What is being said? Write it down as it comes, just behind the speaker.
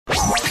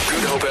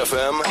Hope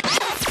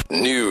FM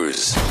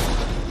News.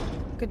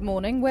 Good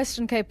morning.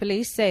 Western Cape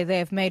Police say they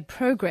have made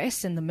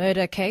progress in the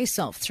murder case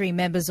of 3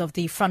 members of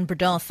the Van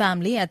Breda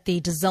family at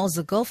the De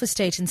Zalze Golf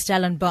Estate in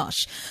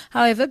Stellenbosch.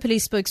 However,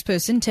 police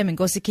spokesperson Tim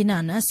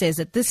Kinana says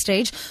at this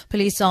stage,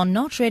 police are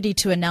not ready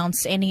to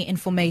announce any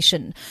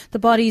information. The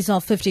bodies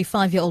of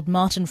 55-year-old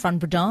Martin Van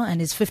Breda and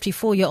his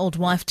 54-year-old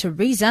wife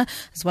Teresa,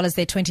 as well as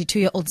their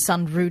 22-year-old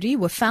son Rudy,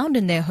 were found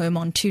in their home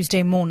on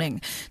Tuesday morning.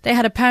 They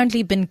had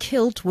apparently been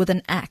killed with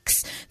an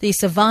axe. The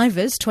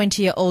survivors,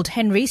 20-year-old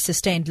Henry,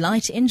 sustained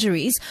light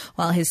injuries,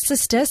 while his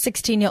sister,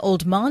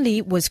 16-year-old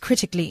Marley, was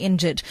critically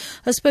injured.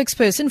 A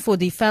spokesperson for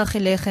the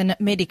Vergelegen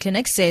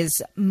Mediclinic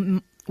says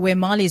where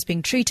Marley is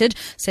being treated,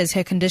 says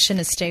her condition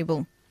is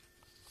stable.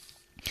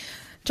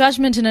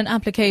 Judgment in an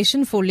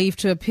application for leave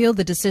to appeal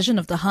the decision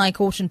of the High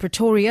Court in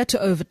Pretoria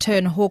to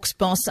overturn Hawks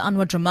boss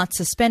Anwar Dramat's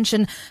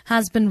suspension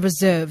has been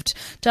reserved.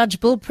 Judge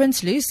Bill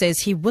Prinsloo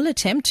says he will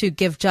attempt to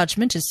give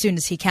judgment as soon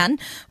as he can.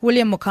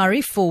 William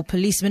Mokari for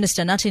Police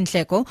Minister Nathi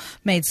Nhleko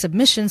made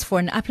submissions for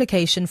an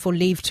application for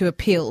leave to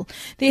appeal.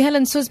 The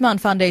Helen Suzman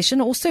Foundation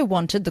also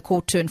wanted the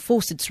court to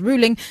enforce its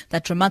ruling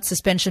that Dramat's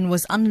suspension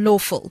was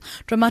unlawful.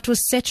 Dramat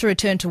was set to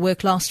return to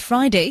work last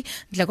Friday.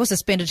 Nhleko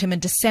suspended him in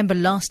December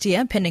last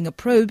year, pending a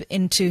probe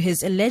into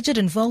his alleged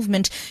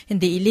involvement in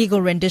the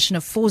illegal rendition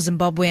of 4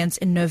 Zimbabweans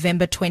in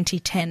November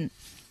 2010.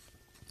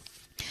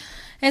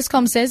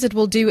 Eskom says it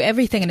will do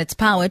everything in its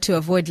power to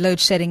avoid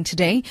load shedding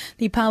today.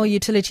 The power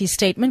utility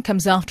statement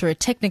comes after a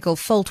technical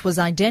fault was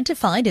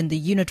identified in the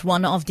Unit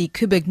 1 of the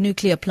Koeberg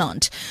Nuclear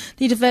Plant.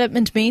 The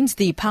development means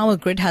the power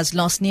grid has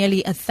lost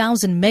nearly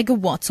 1,000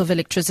 megawatts of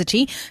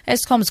electricity.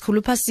 Eskom's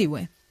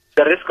Khulupasiwe.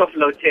 The risk of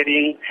load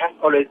shedding has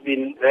always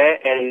been there,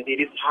 and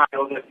it is high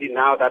obviously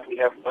now that we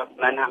have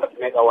 900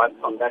 megawatts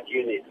on that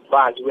unit.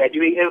 But we are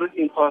doing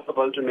everything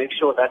possible to make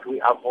sure that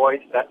we avoid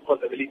that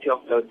possibility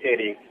of load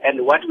shedding.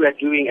 And what we are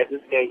doing at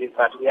this stage is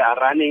that we are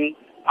running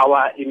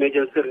our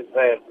emergency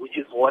reserve, which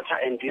is water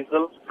and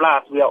diesel.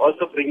 Plus, we are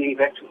also bringing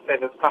back to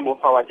service some of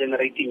our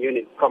generating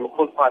units from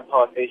coal-fired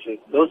power stations.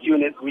 Those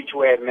units which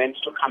were meant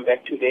to come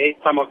back today,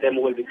 some of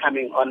them will be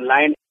coming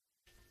online.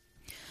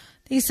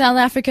 The South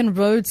African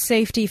Road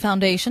Safety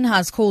Foundation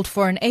has called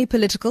for an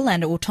apolitical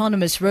and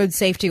autonomous road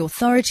safety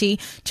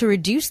authority to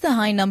reduce the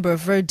high number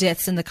of road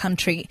deaths in the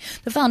country.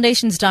 The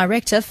foundation's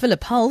director,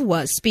 Philip Hull,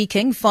 was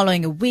speaking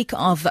following a week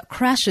of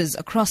crashes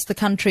across the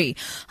country.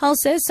 Hull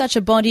says such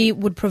a body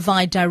would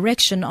provide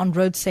direction on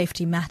road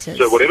safety matters.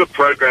 So whatever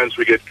programs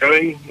we get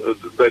going,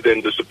 they then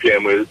disappear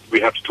and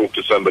we have to talk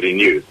to somebody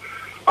new.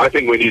 I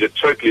think we need a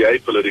totally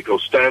apolitical,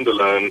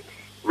 standalone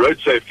road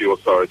safety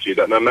authority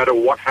that no matter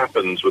what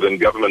happens within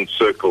government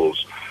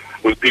circles,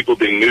 with people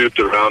being moved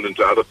around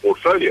into other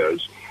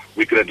portfolios,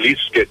 we can at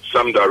least get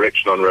some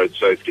direction on road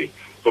safety.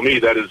 For me,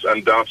 that is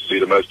undoubtedly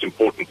the most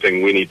important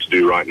thing we need to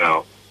do right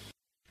now.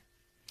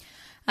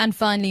 And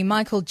finally,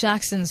 Michael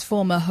Jackson's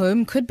former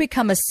home could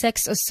become a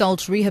sex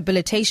assault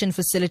rehabilitation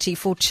facility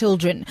for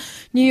children.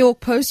 New York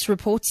Post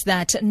reports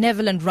that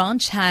Neverland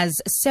Ranch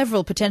has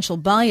several potential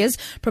buyers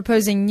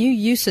proposing new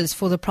uses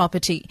for the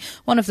property.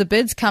 One of the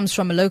bids comes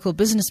from a local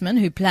businessman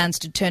who plans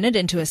to turn it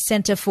into a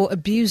center for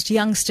abused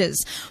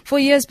youngsters. For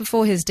years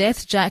before his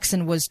death,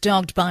 Jackson was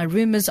dogged by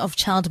rumors of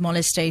child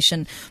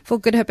molestation. For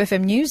Good Hope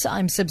FM News,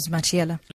 I'm Sibs Matiela.